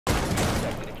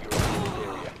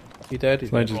You dead?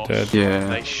 Sledge is dead. Yeah.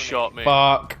 They shot me.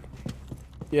 Fuck.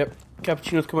 Yep.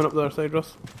 Cappuccino's coming up the other side,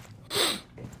 Ross.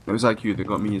 It was IQ that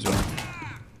got me as well.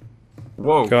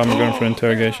 Whoa. Come, I'm going for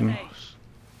interrogation.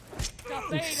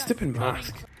 Stupid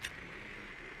mask.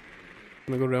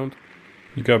 I'm gonna go round.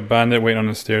 You got a bandit waiting on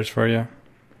the stairs for you.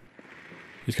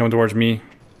 He's coming towards me.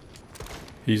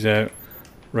 He's right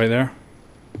there.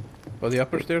 Oh, the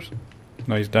upper stairs?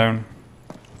 No, he's down.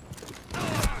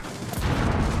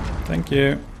 Thank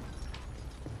you.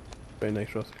 Very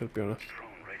nice, Ross, to be honest.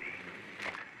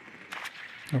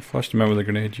 I flushed him out with a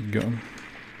grenade, you got him.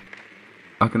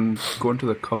 I can go into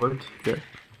the cupboard. Yeah.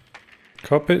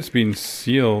 Cockpit's been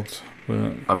sealed, but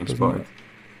I haven't spotted.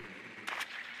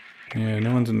 Yeah,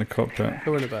 no one's in the cockpit.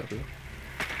 Go in the back, please.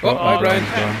 Oh, hi,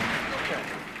 Brian.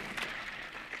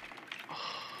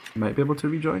 Might be able to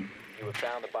rejoin. You have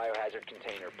found the biohazard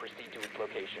container. Proceed to its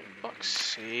location. Fuck's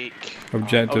sake.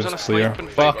 Objective's I was on a clear. sniping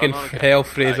fight, Fucking but I'm on a hell,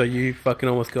 good Fraser, back. you fucking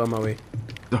almost got in my way.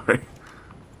 Sorry.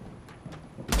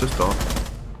 Just thought.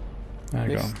 I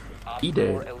got Nice. him. Op He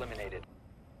did. 4 eliminated.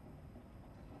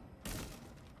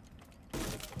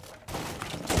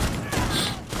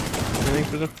 Anything,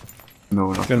 Fraser?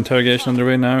 No, Got no. interrogation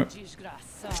underway now.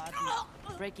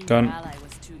 Done.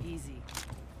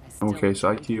 Okay,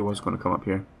 so IQ was going to come up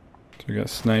here. So we got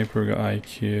sniper, we got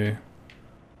IQ.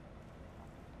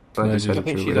 So I Yeah, decided I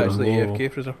think to she's wait. actually Whoa.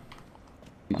 AFK, Fraser.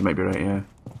 You might be right, yeah.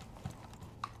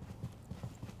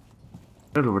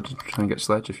 Head over to try and get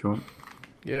Sledge if you want.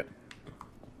 Yeah.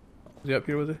 Was he up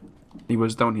here, was he? He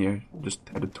was down here, just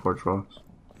headed towards Ross.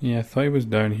 Yeah, I thought he was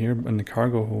down here in the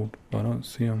cargo hold, but I don't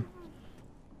see him.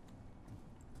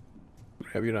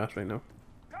 Grab your ass right now.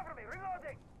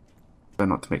 Try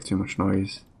not to make too much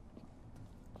noise.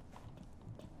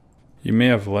 He may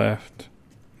have left.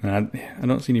 Nah, I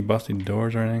don't see any busted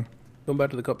doors or anything. Going back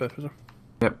to the cockpit, Fraser.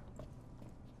 Yep.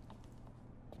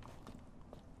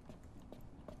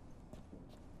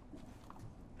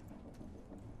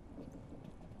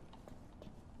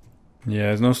 Yeah,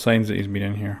 there's no signs that he's been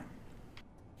in here.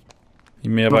 He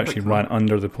may have Not actually like ran that.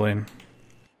 under the plane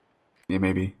Yeah,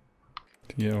 maybe.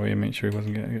 to get away and make sure he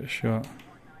wasn't going to get shot.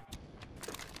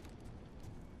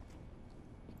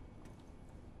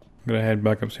 I'm gonna head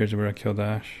back upstairs to where I killed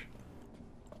Ash.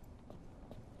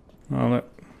 Oh,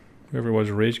 look. Whoever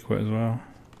was rage quit as well.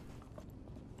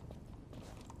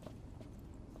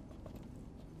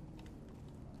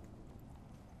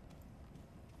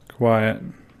 Quiet.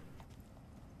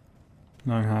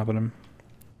 Nothing happening.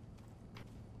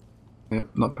 Yeah,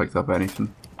 not picked up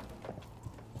anything.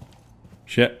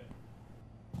 Shit.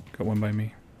 Got one by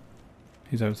me.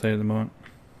 He's outside at the moment.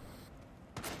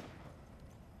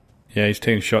 Yeah, he's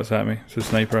taking shots at me. It's a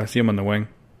sniper. I see him on the wing.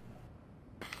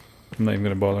 I'm not even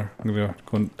going to bother. I'm going to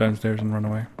go downstairs and run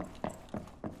away.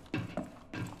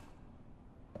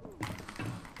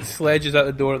 Sledge is at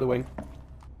the door at the wing.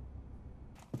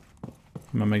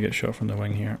 I might get shot from the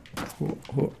wing here. Oh,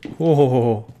 oh, oh,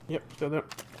 oh, Yep, still there.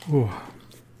 oh, oh.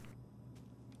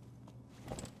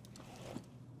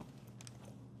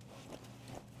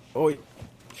 Oh,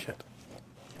 shit.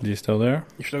 Is he still there?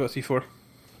 You still got C4.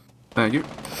 Thank you.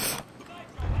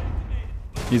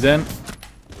 He's in.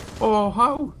 Oh,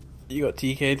 how? You got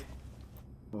TK'd.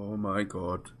 Oh my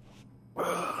god.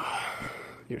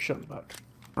 You're shot in the back.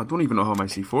 I don't even know how my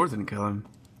C4 didn't kill him.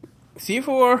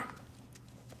 C4!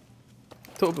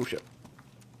 Total bullshit.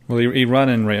 Well, he ran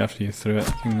in right after you threw it.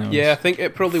 I think that was... Yeah, I think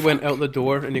it probably went out the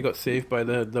door and you got saved by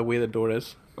the way the door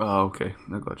is. Oh, okay.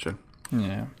 I gotcha.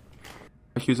 Yeah.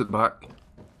 IQ's at the back.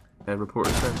 Reporter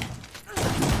said.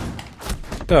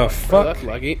 The Oh, fuck? that's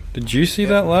laggy. Did you see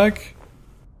that lag?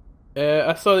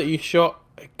 I saw that you shot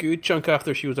a good chunk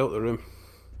after she was out of the room.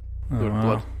 Oh, There was wow.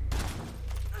 blood.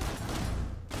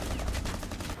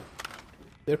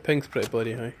 Their ping's pretty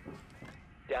bloody high.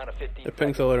 Down to 15 Their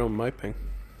ping's all around my ping.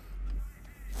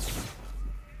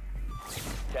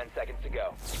 10 seconds to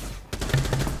go.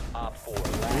 Op 4,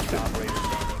 last operator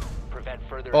standing. Prevent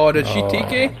further. Oh, did she Oh.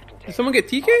 TK? Did someone get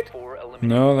TK'd? Op 4 eliminated.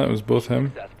 No, that was both him.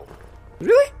 Successful.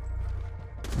 Really?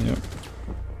 Yep.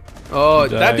 Oh, He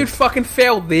that died. dude fucking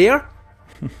fell there.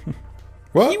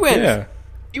 What? He went- Yeah.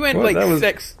 He went What? like That was-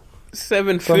 6,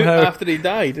 7 foot Somehow- after he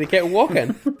died, and he kept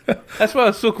walking. That's why I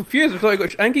was so confused. I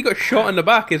think he got shot in the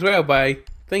back as well by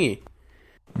Thingy.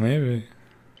 Maybe.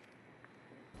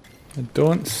 I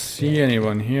don't see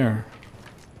anyone here.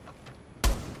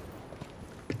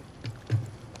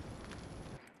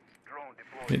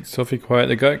 It's Sophie quiet.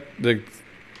 They got the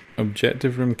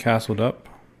objective room castled up.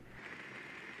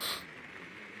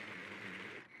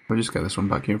 We'll just get this one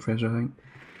back here, Fraser, I think.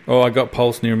 Oh, I got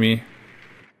Pulse near me.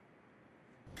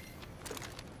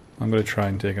 I'm gonna try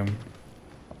and take him.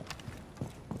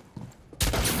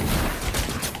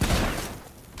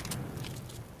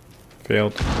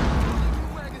 failed.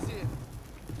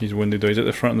 He's wounded though. He's at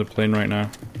the front of the plane right now.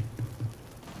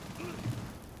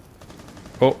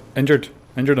 Oh, injured.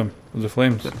 Injured him with the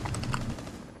flames.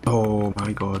 Oh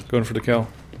my god. Going for the kill.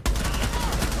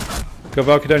 Got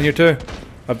Valky down here too.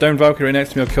 I've downed Valky right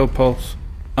next to me. I've killed Pulse.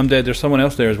 I'm dead. There's someone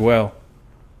else there as well.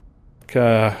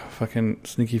 Fucking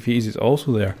Sneaky Feeties is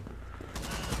also there.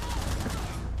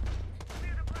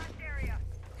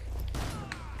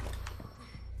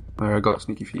 I got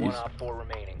Sneaky One Feeties. op 4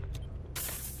 remaining.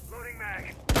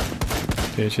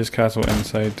 Okay, it's his castle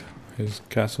inside his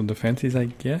castle defences, I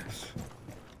guess.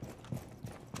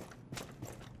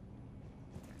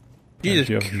 Jesus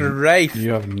You have Christ.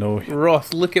 You have no.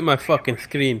 Ross, look at my fucking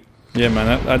screen. Yeah,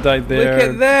 man, I died there. Look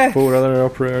at this! 4 other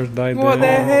operators died What the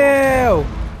there. hell?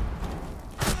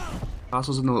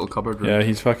 Castle's in the little cupboard room. Yeah,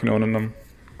 he's fucking owning them.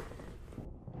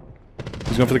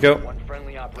 He's going for the kill. One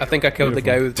friendly operator. I think I killed the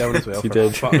guy who was down as well. He for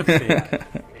did. fuck's sake.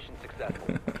 Mission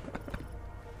successful.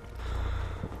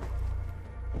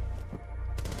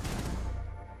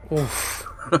 Oof.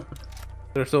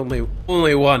 There's only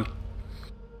one.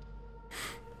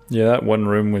 Yeah, that one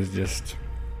room was just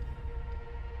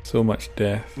so much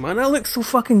death. Man, that looks so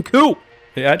fucking cool.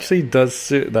 It actually does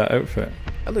suit that outfit.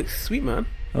 That looks sweet, man.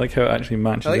 I like how it actually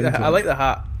matches. I into like it. the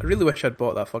hat. I really wish I'd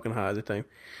bought that fucking hat at the time.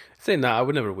 Saying that, I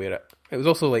would never wear it. It was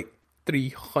also like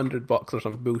 $300 or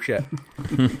some bullshit.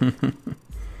 It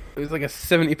was like a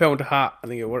 £70 hat. I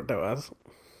think it worked out as.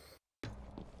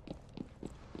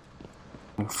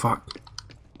 Oh fuck.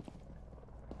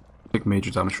 Take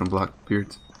major damage from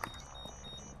Blackbeard.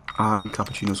 And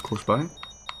Cappuccino's close by.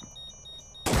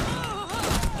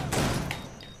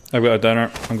 I've got a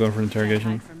downer. I'm going for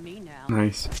interrogation. Hide from me now.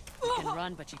 Nice. You can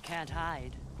run, but you can't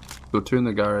hide. So 2 in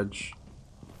the garage.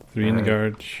 3 in the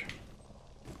garage.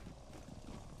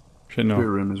 Shit, 2 no.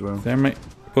 room as well. Thermite.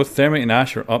 Both Thermite and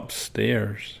Ash are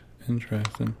upstairs.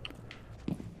 Interesting.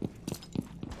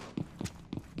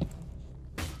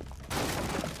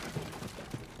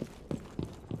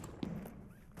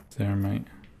 Thermite.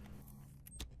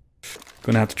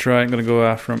 Gonna have to try. I'm gonna go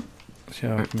after him. See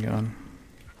how I can get on.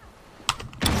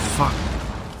 Fuck.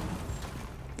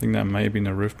 I think that might have been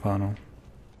the roof panel.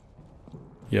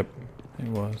 Yep, it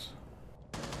was.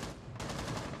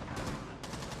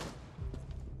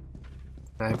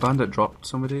 Bandit dropped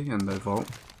somebody in the vault.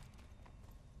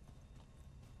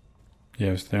 Yeah,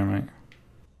 it was Thermite.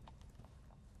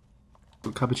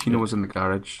 So Cappuccino was in the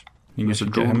garage. You There's a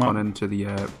should get drone him gone up. into the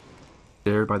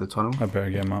there by the tunnel. I better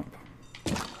get him up.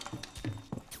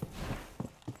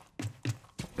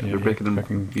 They're breaking them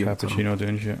fucking via the tunnel. Cappuccino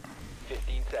doing shit.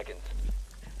 15 seconds.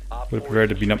 Op Would have 4 preferred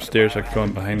to been upstairs. I could go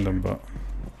in behind them, but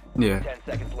Yeah. 10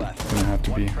 seconds left. gonna have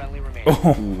to One be. friendly remaining.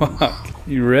 Oh fuck!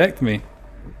 You wrecked me.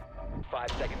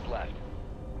 5 seconds left.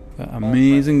 That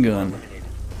amazing gun. Eliminated.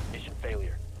 Mission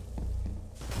failure.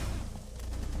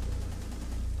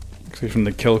 Actually, from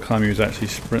the kill cam, he was actually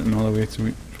sprinting all the way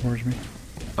towards me.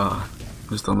 Ah,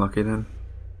 just unlucky then.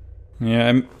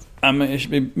 Yeah, it should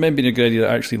be maybe a good idea to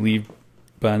actually leave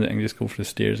Bandit and just go for the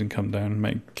stairs and come down.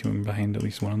 Might come in behind at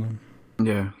least one of them.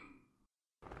 Yeah.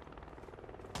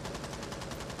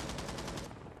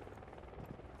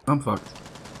 I'm fucked.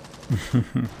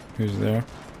 Who's there?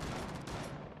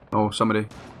 Oh, somebody.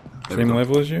 There we Same go.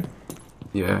 level as you?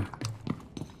 Yeah.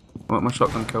 What, my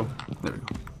shotgun kill? There we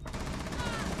go.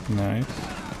 Nice.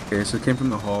 Okay, so it came from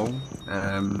the hall,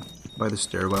 by the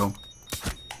stairwell,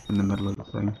 in the middle of the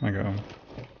thing. I got him.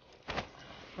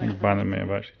 I think Bandit may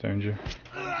have actually downed you.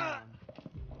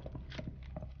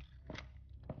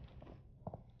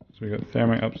 So we got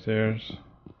Thermite upstairs.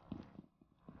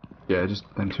 Yeah, just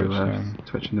then to Twitch left. down.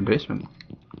 Twitch in the basement.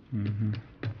 Mm-hmm.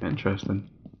 Interesting.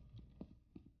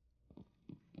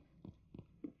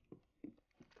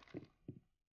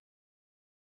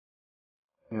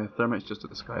 Yeah, Thermite's just at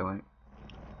the skylight.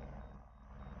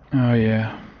 Oh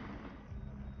yeah.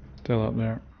 Still up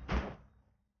there.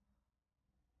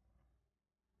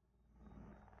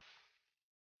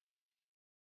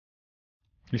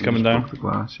 He's coming Just down. broke the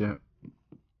glass, yeah.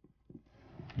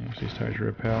 Yeah, so he started to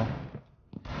repel.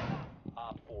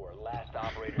 Op 4, last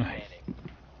operator Nice. standing.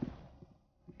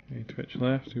 Okay, Twitch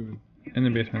left. Who was in the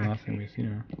basement last time we seen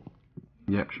her.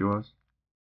 Yep, she was.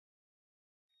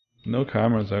 No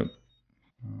cameras out.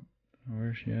 Oh,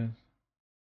 where she is.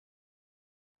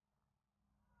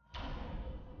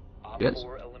 Op Yes.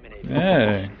 4 eliminated.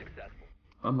 Hey. Mission successful.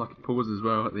 Unlucky pose as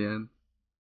well at the end.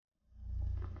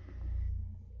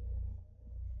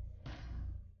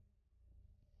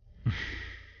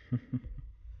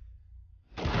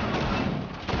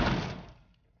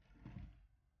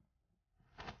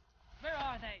 Where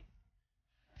are they?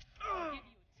 I'll give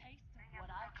you a taste of what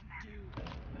I can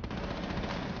do.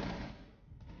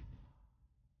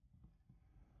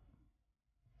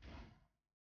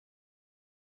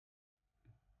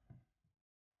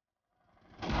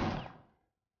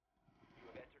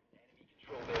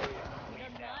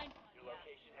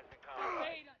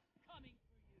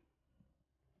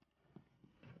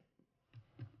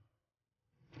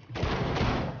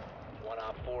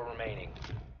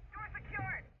 remaining.